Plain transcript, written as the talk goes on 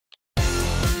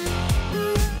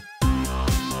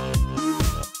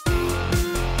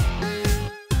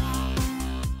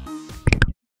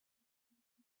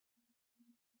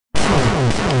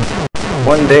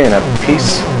One day in a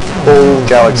peaceful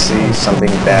galaxy, something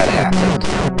bad happened.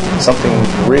 Something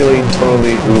really,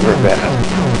 totally uber bad.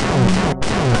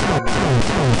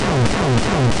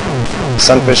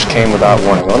 Sunfish came without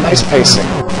warning. Oh, nice pacing.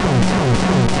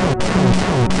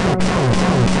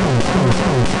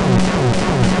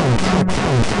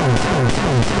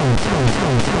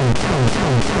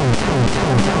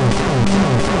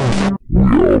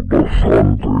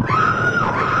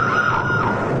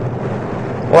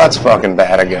 Well, that's fucking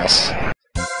bad, I guess.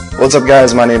 What's up,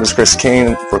 guys? My name is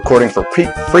Caine, recording for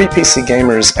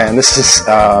FreePCGamers, and this is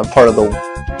part of the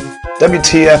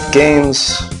WTF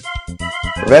games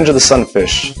Revenge of the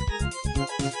Sunfish.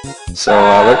 So,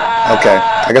 okay,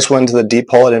 I guess went into the deep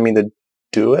hole. I didn't mean to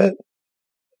do it.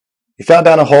 You fell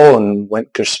down a hole and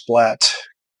went kersplat.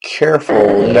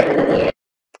 Careful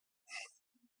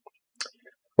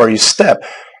where you step.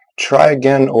 Try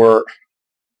again, or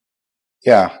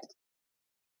yeah.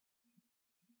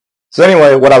 So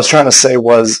anyway, what I was trying to say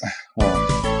was,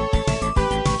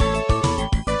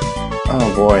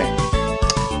 oh boy.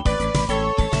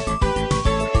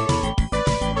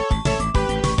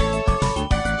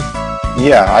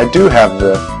 Yeah, I do have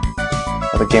the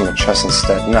game of chess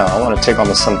instead. No, I want to take on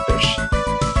the Sunfish.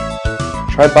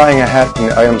 Try buying a hat from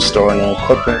the item store and then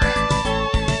equip it.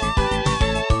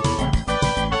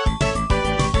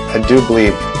 I do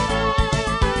believe.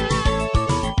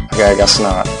 Okay, I guess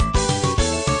not.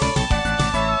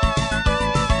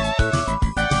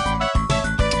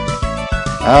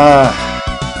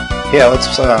 Yeah, let's,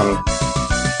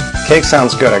 cake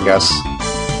sounds good, I guess.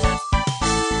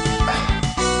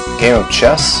 Game of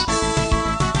chess?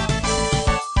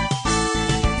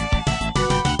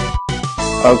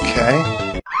 Okay.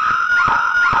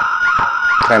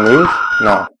 Can I move?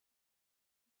 No.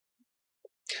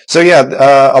 So yeah,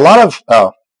 a lot of,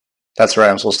 oh, that's right,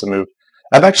 I'm supposed to move.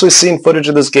 I've actually seen footage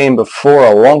of this game before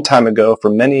a long time ago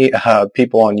from many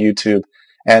people on YouTube.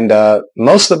 And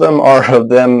most of them are of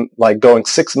them like going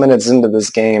 6 minutes into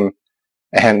this game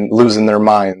and losing their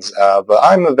minds. But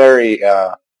I'm a very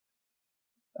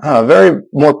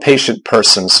more patient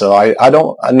person, so I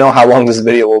don't know how long this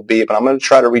video will be, but I'm going to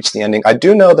try to reach the ending. I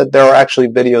do know that there are actually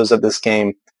videos of this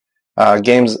game,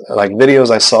 videos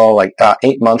I saw like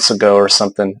 8 months ago or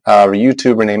something. A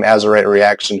YouTuber named Azurite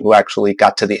Reaction who actually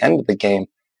got to the end of the game.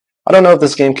 I don't know if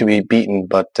this game can be beaten,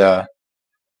 but I'm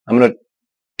going to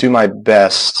do my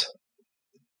best.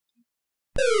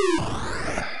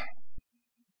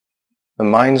 The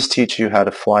mines teach you how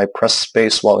to fly. Press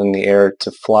space while in the air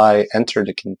to fly. Enter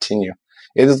to continue.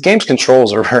 Yeah, this game's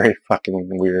controls are very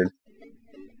fucking weird.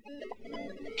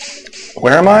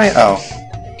 Where am I? Oh.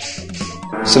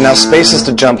 So now space is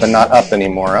to jump and not up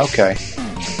anymore. Okay.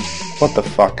 What the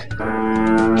fuck?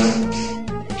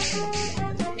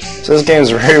 So this game's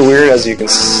very weird, as you can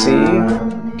see.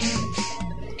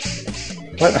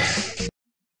 What?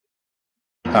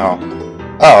 Oh.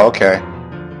 Oh, okay.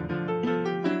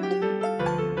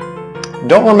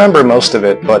 Don't remember most of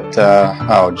it, but,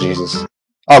 oh, Jesus.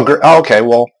 Oh, okay,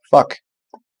 well, fuck.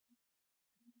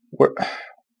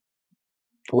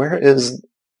 Where is...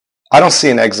 I don't see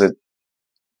an exit.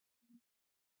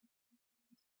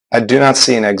 I do not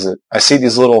see an exit. I see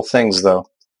these little things, though.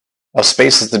 Oh,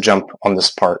 space is to jump on this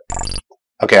part.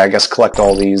 Okay, I guess collect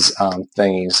all these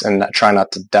thingies and try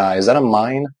not to die. Is that a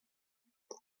mine?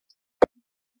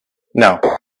 No.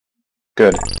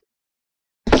 Good.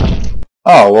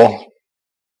 Oh, well.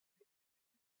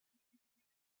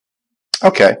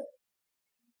 Okay.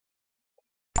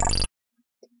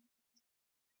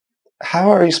 How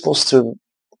are you supposed to...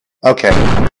 Okay.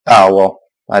 Oh, well.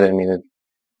 I didn't mean it.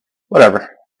 Whatever.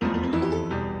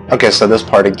 Okay, so this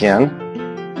part again.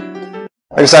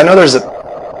 Like I said, I know there's a...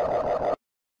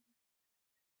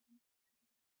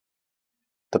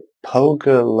 The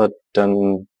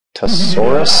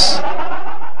Pogodontosaurus?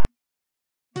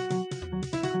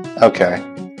 Okay.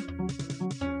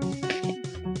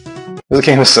 This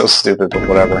game is so stupid, but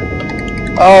whatever.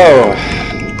 Oh!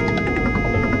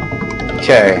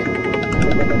 Okay.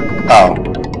 Oh.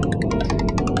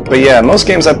 But yeah, most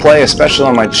games I play, especially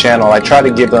on my channel, I try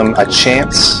to give them a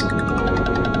chance.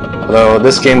 Although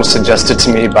this game was suggested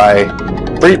to me by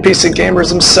FreePCGamers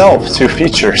himself to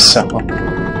feature, so...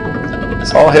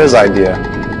 It's all his idea.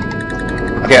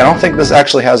 Okay, I don't think this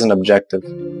actually has an objective.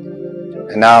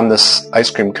 And now I'm this ice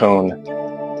cream cone.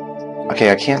 Okay,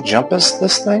 I can't jump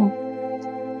this thing?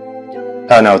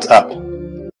 Oh, no, it's up.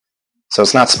 So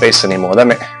it's not space anymore. That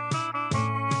may...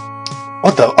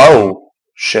 What the... Oh!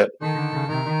 Shit.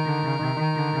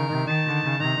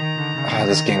 Ah,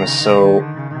 this game is so...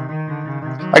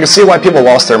 I can see why people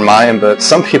lost their mind, but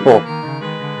some people...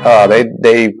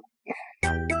 they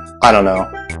I don't know.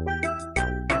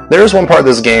 There is one part of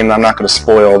this game that I'm not going to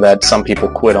spoil that some people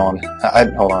quit on.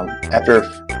 Hold on.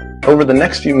 Over the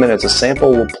next few minutes, a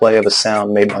sample will play of a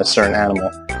sound made by a certain animal.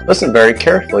 Listen very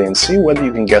carefully and see whether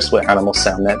you can guess what animal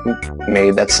sound that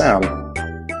made that sound.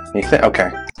 You think? Okay.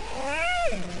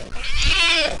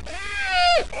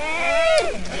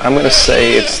 I'm going to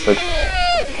say it's the...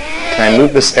 Can I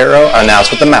move this arrow? Oh, now it's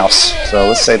with the mouse. So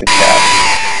let's say the cat.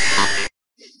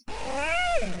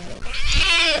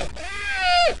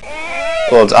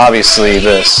 Well, it's obviously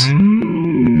this.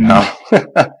 No.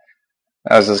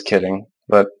 I was just kidding.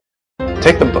 But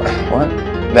take the what?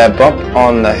 That bump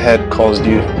on the head caused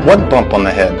you... What bump on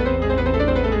the head?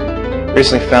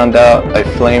 Recently found out a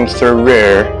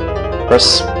flamethrower.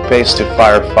 Press space to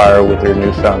fire with your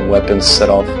newfound weapons set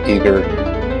off eager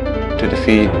to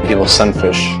defeat evil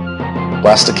Sunfish.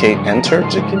 Blasticate enter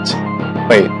ticket?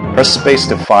 Wait, press space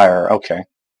to fire. Okay.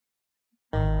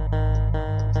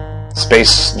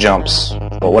 Space jumps,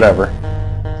 but whatever.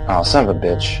 Oh, son of a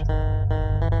bitch.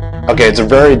 Okay, it's a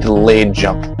very delayed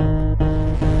jump.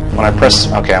 When I press...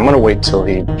 Okay, I'm gonna wait till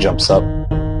he jumps up.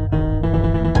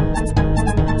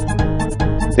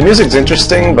 The music's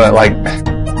interesting, but like...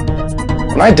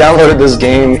 When I downloaded this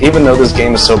game, even though this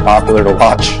game is so popular to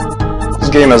watch, this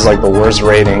game has like the worst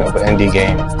rating of an indie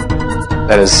game.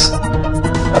 That is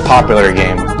a popular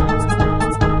game.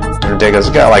 It's ridiculous.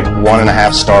 It's got like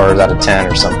 1.5 stars out of 10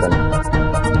 or something.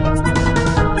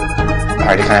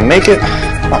 Alright, can I make it?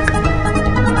 Fuck.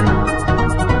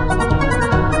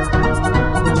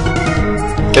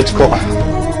 It's cool.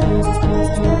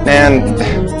 Man,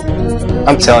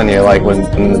 I'm telling you, like when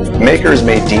the makers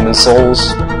made Demon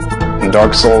Souls and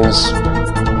Dark Souls,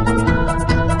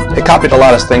 they copied a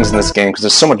lot of things in this game because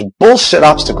there's so much bullshit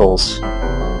obstacles.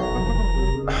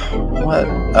 What?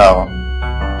 Oh.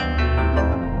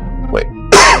 Wait.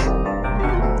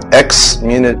 X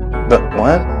unit... But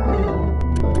what?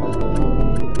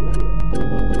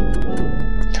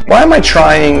 Why am I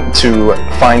trying to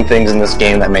find things in this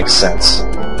game that make sense?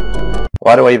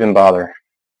 Why do I even bother?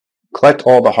 Collect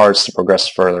all the hearts to progress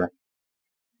further.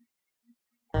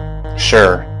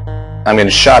 Sure. I'm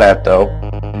getting shot at, though.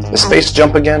 The space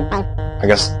jump again? I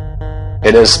guess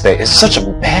it is space. It's such a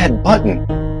bad button.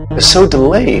 It's so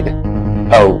delayed.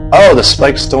 Oh, the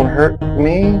spikes don't hurt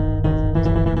me?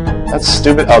 That's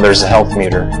stupid. Oh, there's a health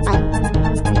meter.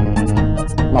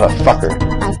 Motherfucker.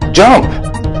 Jump!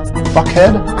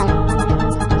 Fuckhead?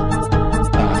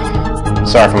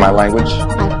 Sorry for my language.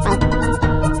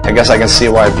 I guess I can see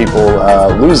why people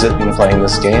lose it in playing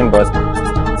this game, but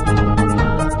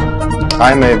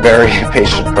I'm a very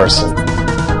patient person.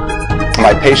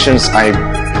 By patience, I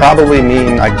probably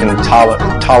mean I can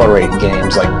tolerate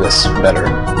games like this better.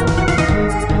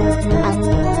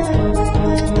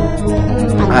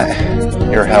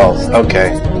 Your health,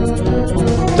 okay.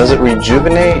 Does it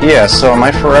rejuvenate? Yeah, so am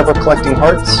I forever collecting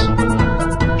hearts?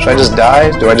 Should I just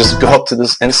die? Do I just go up to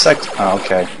this insect? Oh,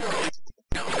 okay.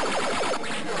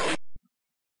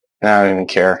 Nah, I don't even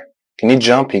care. Can he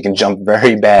jump? He can jump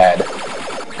very bad.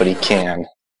 But he can.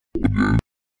 Oh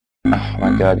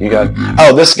my god, you got...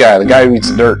 Oh, this guy, the guy who eats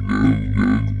dirt.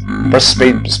 Press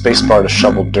spacebar to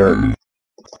shovel dirt.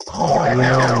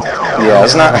 Yeah,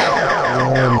 it's not...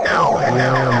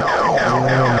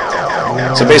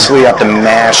 So basically you have to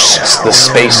mash the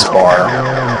space bar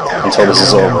until this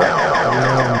is over.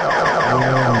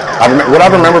 What I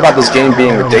remember about this game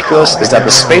being ridiculous is that the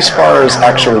space bars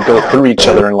actually go through each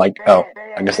other and like, oh,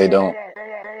 I guess they don't.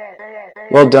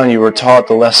 Well done, you were taught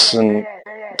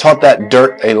that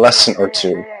dirt a lesson or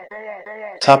two.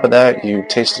 Top of that, you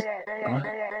tasted... What?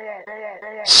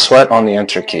 Sweat on the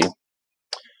enter key.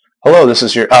 Hello, this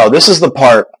is your... Oh, this is the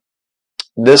part...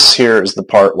 This here is the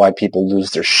part why people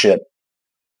lose their shit.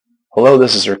 Hello,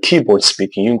 this is your keyboard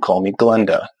speaking. You can call me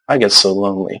Glenda. I get so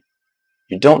lonely.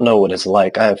 You don't know what it's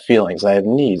like. I have feelings. I have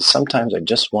needs. Sometimes I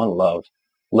just want love.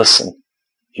 Listen,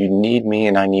 you need me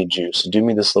and I need you. So do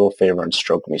me this little favor and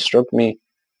stroke me. Stroke me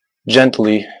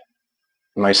gently.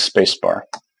 My space bar.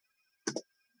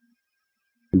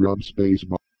 Rub space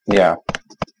bar. Yeah.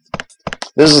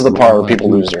 This is the part where people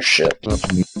lose their shit.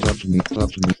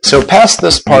 So past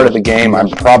this part of the game, I'm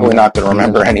probably not going to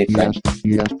remember anything.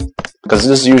 Because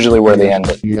this is usually where they end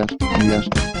it.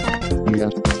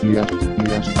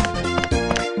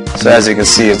 So as you can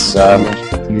see, it's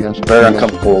very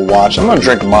uncomfortable to watch. I'm going to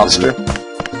drink a Monster.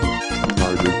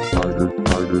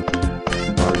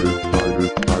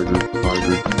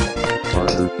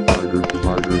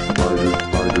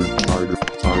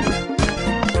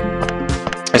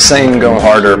 I'm saying go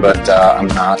harder, but I'm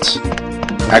not.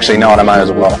 Actually, no, I might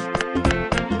as well.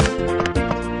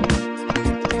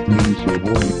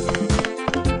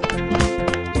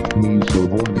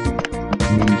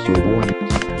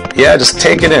 Yeah, just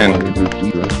take it in.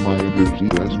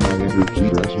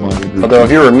 Although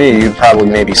if you were me, you'd probably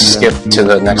maybe skip to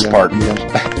the next part of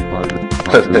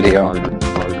the video.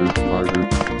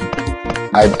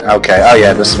 Okay, oh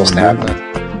yeah, this is supposed to happen.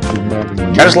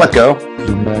 Can I just let go?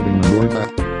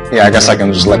 Yeah, I guess I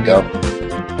can just let go.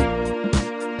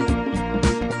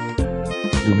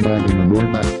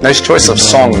 Nice choice of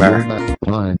song there.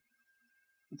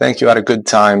 Thank you, had a good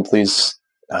time, please.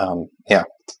 Yeah.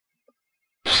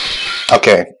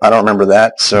 Okay, I don't remember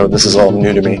that, so this is all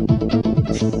new to me.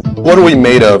 What are we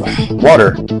made of?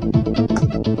 Water.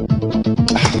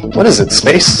 What is it,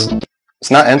 space?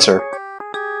 It's not enter.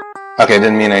 Okay, it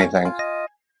didn't mean anything.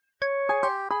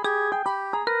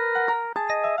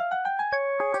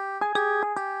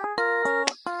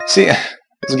 See,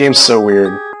 this game's so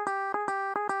weird.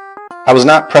 I was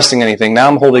not pressing anything, now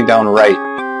I'm holding down right.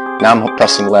 Now I'm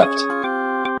pressing left.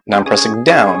 Now I'm pressing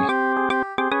down.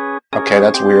 Okay,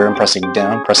 that's weird. I'm pressing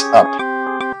down, press up.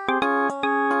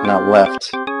 Not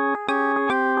left.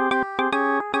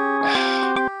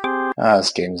 Ah,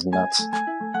 this game's nuts.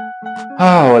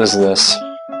 Oh, what is this?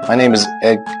 My name is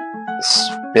Egg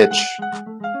Bitch.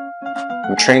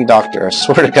 I'm a trained doctor. I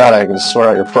swear to God I can sort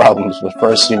out your problems, but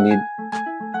first I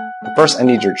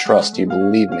need your trust. Do you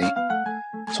believe me?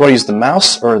 So what, I use the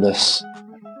mouse or this?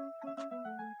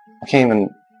 I can't even...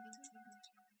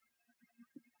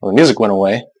 Well, the music went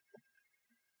away.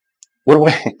 What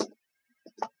away?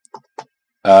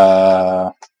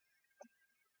 Oh,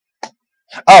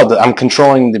 I'm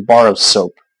controlling the bar of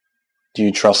soap. Do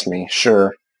you trust me?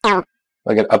 Sure.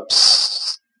 Like an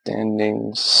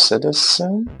upstanding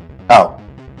citizen? Oh.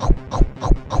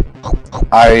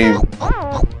 I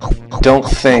don't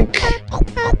think...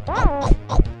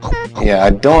 Yeah, I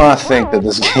do not think that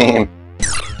this game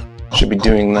should be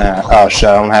doing that. Oh shit,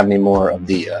 I don't have any more of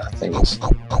the things.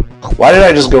 Why did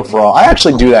I just go for all? I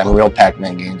actually do that in real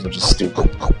Pac-Man games, which is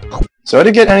stupid. So I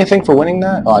didn't get anything for winning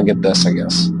that? Oh, I get this, I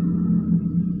guess.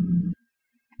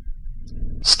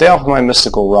 Stay off my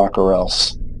mystical rock or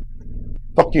else.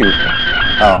 Fuck you.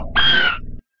 Oh.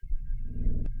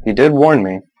 He did warn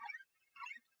me.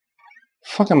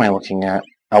 Fuck am I looking at?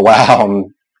 Oh wow,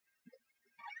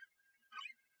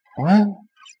 What?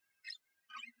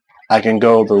 I can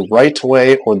go the right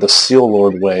way or the Seal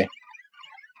Lord way.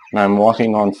 And I'm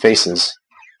walking on faces.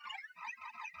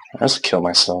 I'll just kill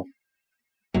myself.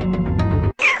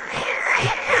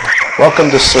 Welcome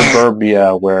to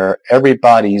Suburbia, where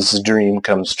everybody's dream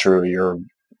comes true. Your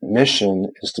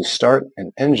mission is to start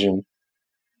an engine.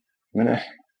 Run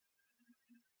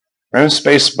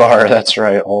space bar, that's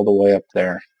right, all the way up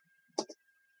there.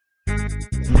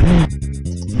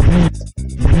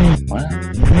 What?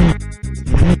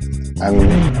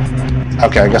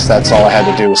 Okay, I guess that's all I had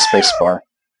to do was spacebar.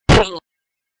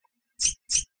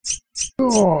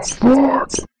 Oh,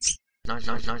 fuck! Nice.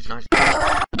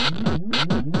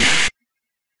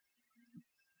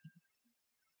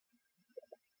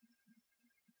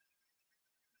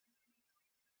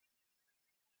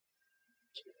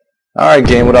 Alright,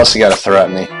 game, what else you gotta throw at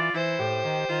me?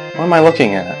 What am I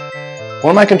looking at?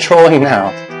 What am I controlling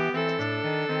now?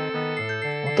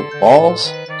 What, the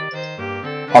balls?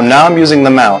 Oh, now I'm using the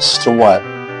mouse to what?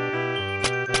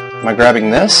 Am I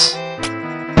grabbing this?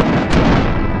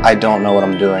 I don't know what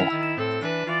I'm doing.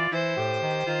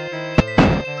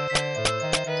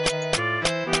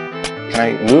 Can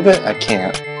I move it? I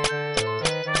can't.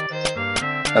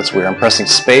 That's weird. I'm pressing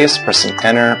space, pressing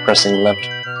enter, pressing left,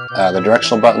 the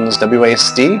directional buttons,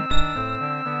 WASD?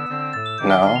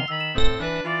 No.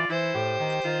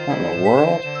 What in the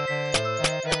world?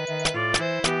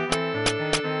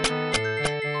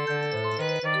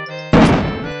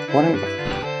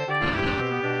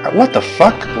 What the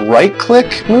fuck? Right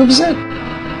click moves it?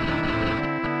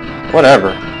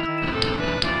 Whatever.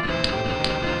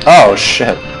 Oh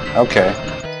shit. Okay.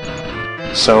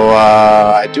 So,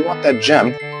 I do want that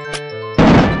gem.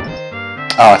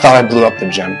 Oh, I thought I blew up the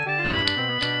gem.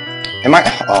 Am I?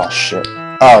 Oh shit.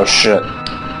 Oh shit.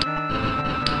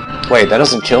 Wait, that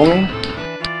doesn't kill me?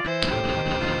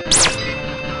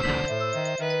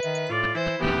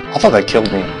 I thought that killed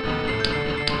me.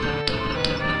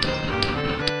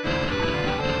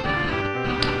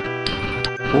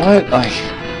 What? Like,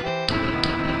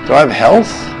 do I have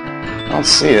health? I don't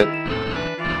see it.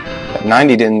 That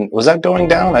 90 didn't... Was that going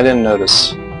down? I didn't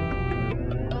notice.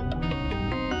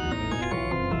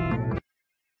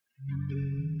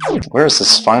 Where is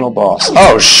this final boss?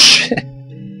 Oh, shit!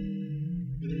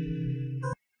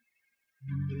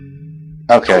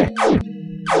 Okay.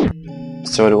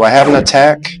 So do I have an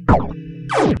attack?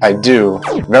 I do.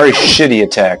 Very shitty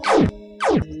attack.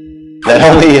 that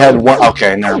only had one.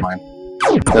 Okay, never mind.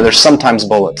 No, there's sometimes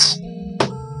bullets.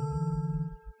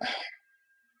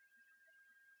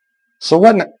 So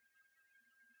what?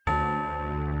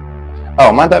 Oh,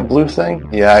 am I that blue thing?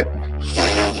 Yeah.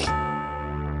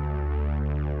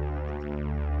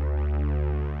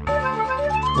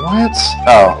 What?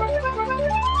 Oh.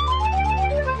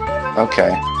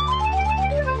 Okay.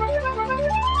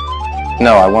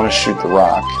 No, I want to shoot the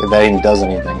rock. If that even does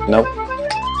anything. Nope.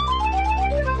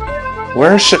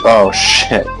 Where should... Oh,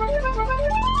 shit.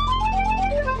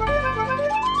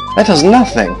 That does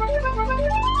nothing.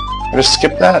 I just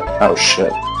skip that? Oh,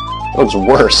 shit. That looks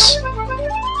worse.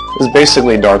 This is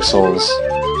basically Dark Souls.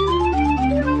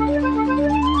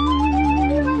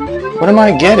 What am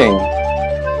I getting?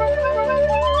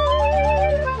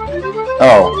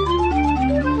 Oh.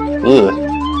 Ugh.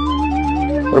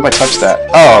 What if I touch that?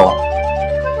 Oh.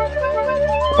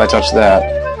 If I touch that.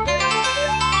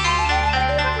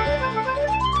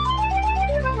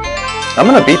 I'm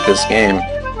gonna beat this game.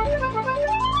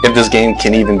 If this game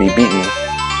can even be beaten.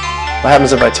 What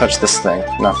happens if I touch this thing?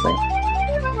 Nothing.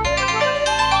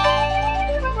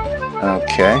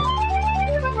 Okay.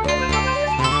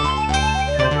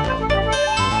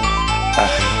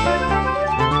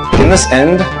 Can this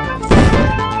end?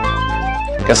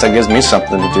 I guess that gives me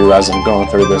something to do as I'm going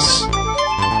through this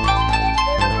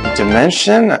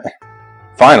dimension.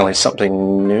 Finally,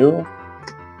 something new.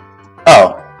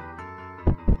 Oh.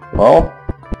 Well.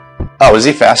 Oh, is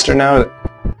he faster now?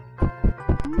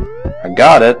 I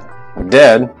got it. I'm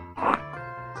dead.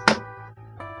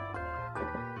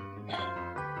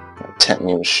 Tempt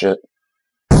me with shit.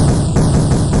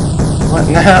 What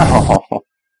now?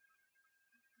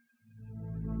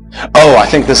 Oh, I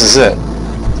think this is it.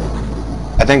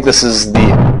 I think this is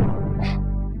the...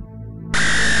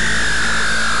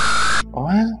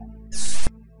 What? I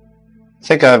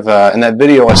think I've, in that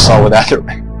video I saw with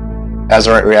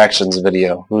Azurite Reactions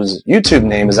video, whose YouTube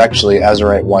name is actually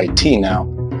Azurite YT now.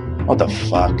 What the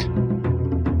fuck?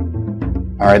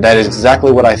 Alright, that is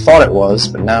exactly what I thought it was,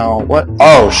 but now, what?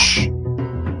 Oh,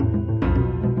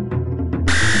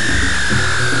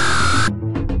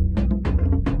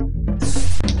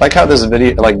 like how this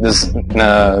video, like this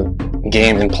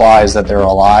game implies that there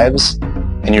are lives,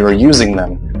 and you are using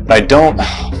them, but I don't...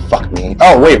 Oh, fuck me.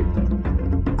 Oh, wait.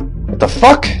 What the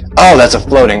fuck? Oh, that's a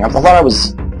floating. I thought I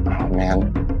was... Oh,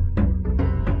 man.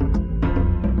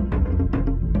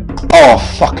 Oh,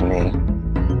 fuck me.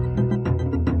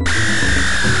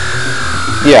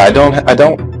 Yeah, I don't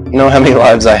know how many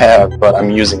lives I have, but I'm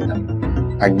using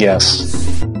them, I guess.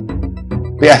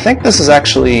 But yeah, I think this is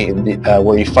actually the,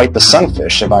 where you fight the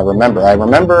Sunfish, if I remember. I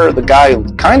remember the guy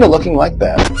kind of looking like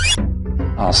that.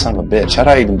 Oh, son of a bitch. How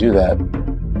did I even do that?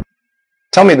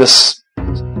 Tell me this...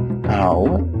 Oh,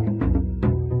 what?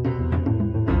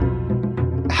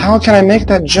 How can I make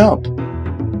that jump?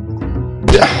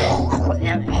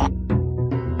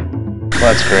 Well,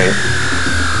 that's great.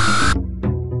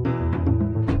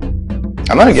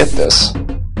 I'm gonna get this.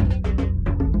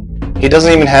 He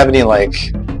doesn't even have any, like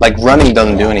running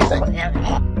doesn't do anything.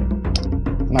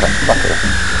 Motherfucker.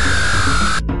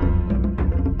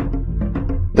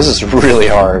 This is really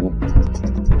hard.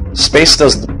 Space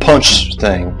does the punch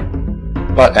thing.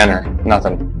 But enter.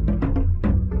 Nothing.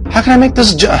 How can I make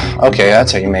this jump? Okay,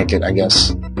 that's how you make it, I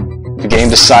guess. The game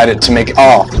decided to make it...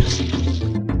 Oh!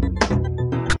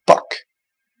 Fuck.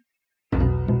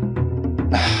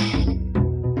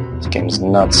 This game's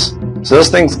nuts. So those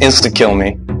things insta-kill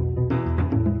me.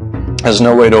 There's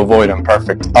no way to avoid them.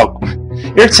 Perfect. Oh,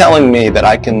 you're telling me that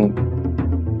I can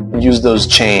use those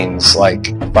chains like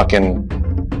a fucking...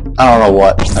 I don't know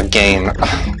what. A game.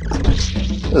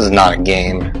 This is not a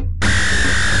game.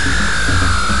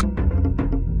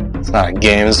 It's not a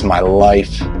game. This is my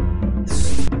life.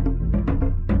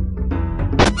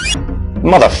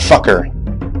 Motherfucker.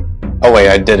 Oh wait,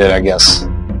 I did it, I guess.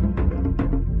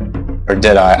 Or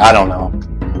did I? I don't know.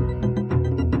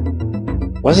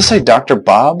 What does it say, Dr.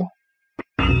 Bob?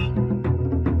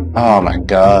 Oh my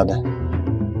god.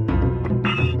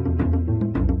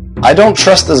 I don't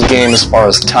trust this game as far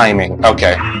as timing.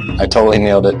 Okay, I totally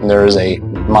nailed it. There is a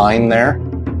mine there.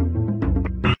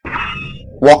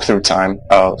 Walkthrough time.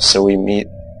 Oh, so we meet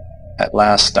at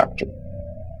last, Dr.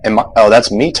 Oh, that's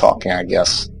me talking, I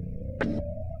guess.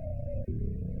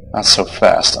 Not so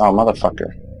fast. Oh,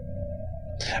 motherfucker.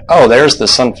 Oh, there's the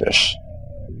Sunfish.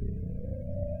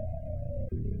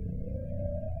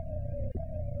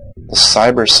 The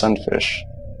Cyber Sunfish.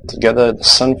 Together, the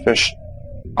Sunfish,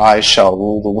 I shall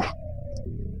rule the world.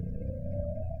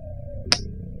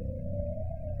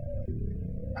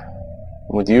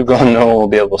 With you gone, no one will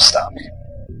be able to stop me.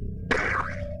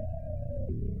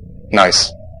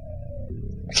 Nice.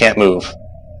 I can't move.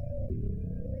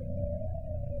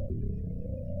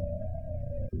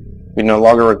 We no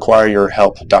longer require your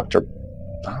help, Dr.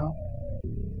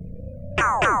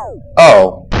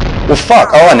 Oh. Well, fuck.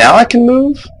 Oh, and now I can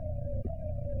move?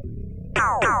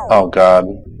 Oh, God.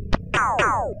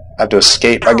 I have to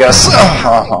escape, I guess.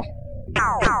 Oh,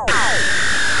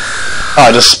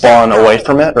 I just spawn away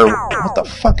from it? Or what the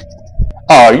fuck?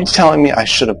 Oh, are you telling me I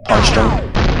should have punched him?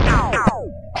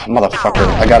 Motherfucker.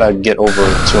 I gotta get over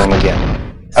to him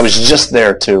again. I was just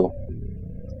there, too.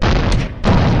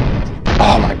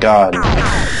 Oh, my God.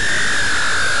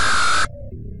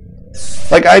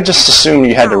 Like, I just assumed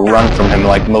you had to run from him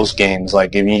like most games.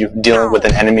 Like, if you're dealing with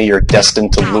an enemy you're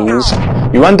destined to lose,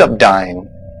 you end up dying.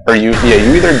 Or you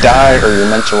either die or you're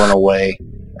meant to run away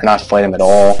or not fight him at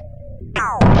all.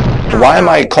 Why am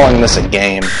I calling this a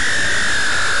game?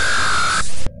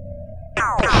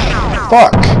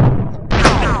 Fuck.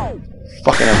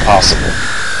 Fucking impossible.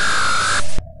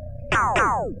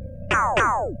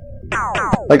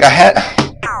 Like, I had...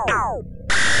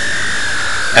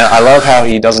 And I love how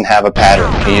he doesn't have a pattern.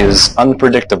 He is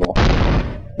unpredictable.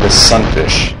 This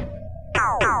Sunfish.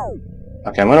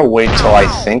 Okay, I'm gonna wait till I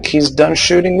think he's done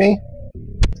shooting me.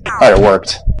 Alright, it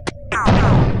worked.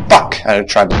 Fuck! I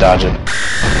tried to dodge it.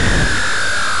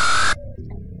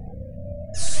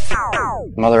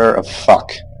 Mother of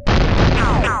fuck.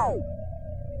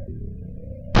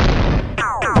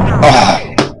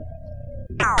 Oh.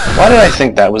 Why did I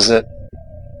think that was it?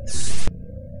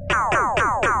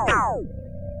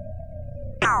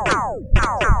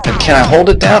 Can I hold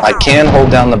it down? I can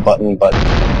hold down the button, but...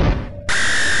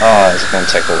 Oh, it's gonna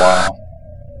take a while.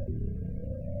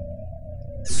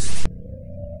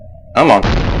 Come on.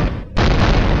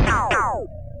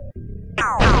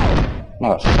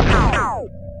 Motherfucker.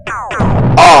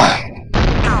 Oh!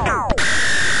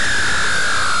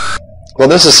 Well,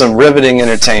 this is some riveting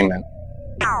entertainment.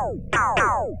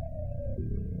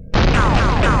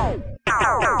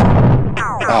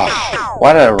 Oh,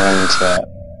 why did I run into that?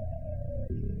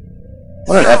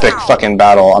 What an epic fucking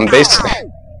battle. I'm basically...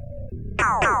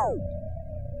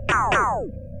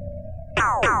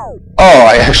 Oh,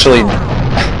 I actually...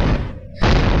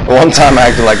 One time I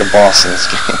acted like a boss in this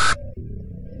game.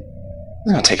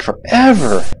 It's gonna take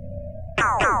forever.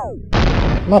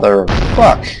 Mother of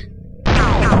fuck.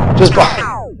 Just...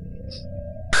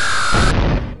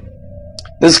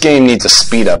 This game needs a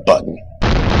speed up button.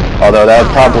 Although that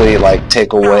would probably, like,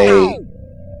 take away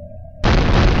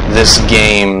this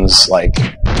game's, like,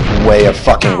 way of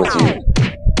fucking with you.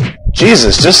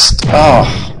 Jesus, just... Oh.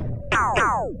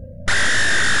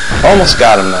 Almost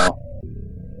got him, though.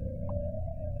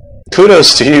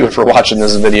 Kudos to you for watching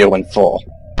this video in full.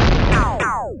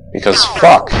 Because,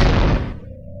 fuck.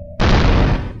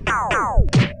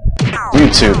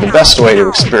 YouTube, the best way to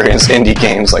experience indie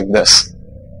games like this.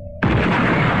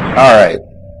 Alright.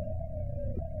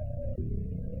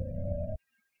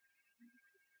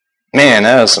 Man,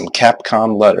 that is some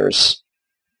Capcom letters.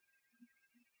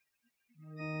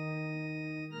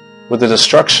 With the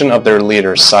destruction of their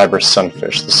leader, Cyber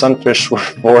Sunfish, the Sunfish were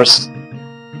forced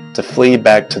to flee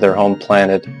back to their home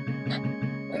planet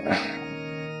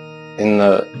in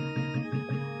the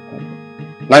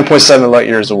 9.7 light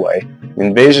years away. The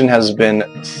invasion has been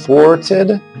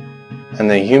thwarted, and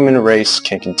the human race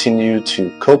can continue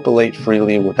to copulate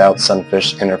freely without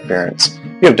Sunfish interference.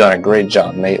 You have done a great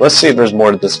job, mate. Let's see if there's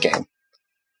more to this game.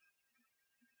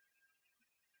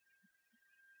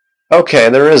 Okay,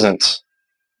 there isn't.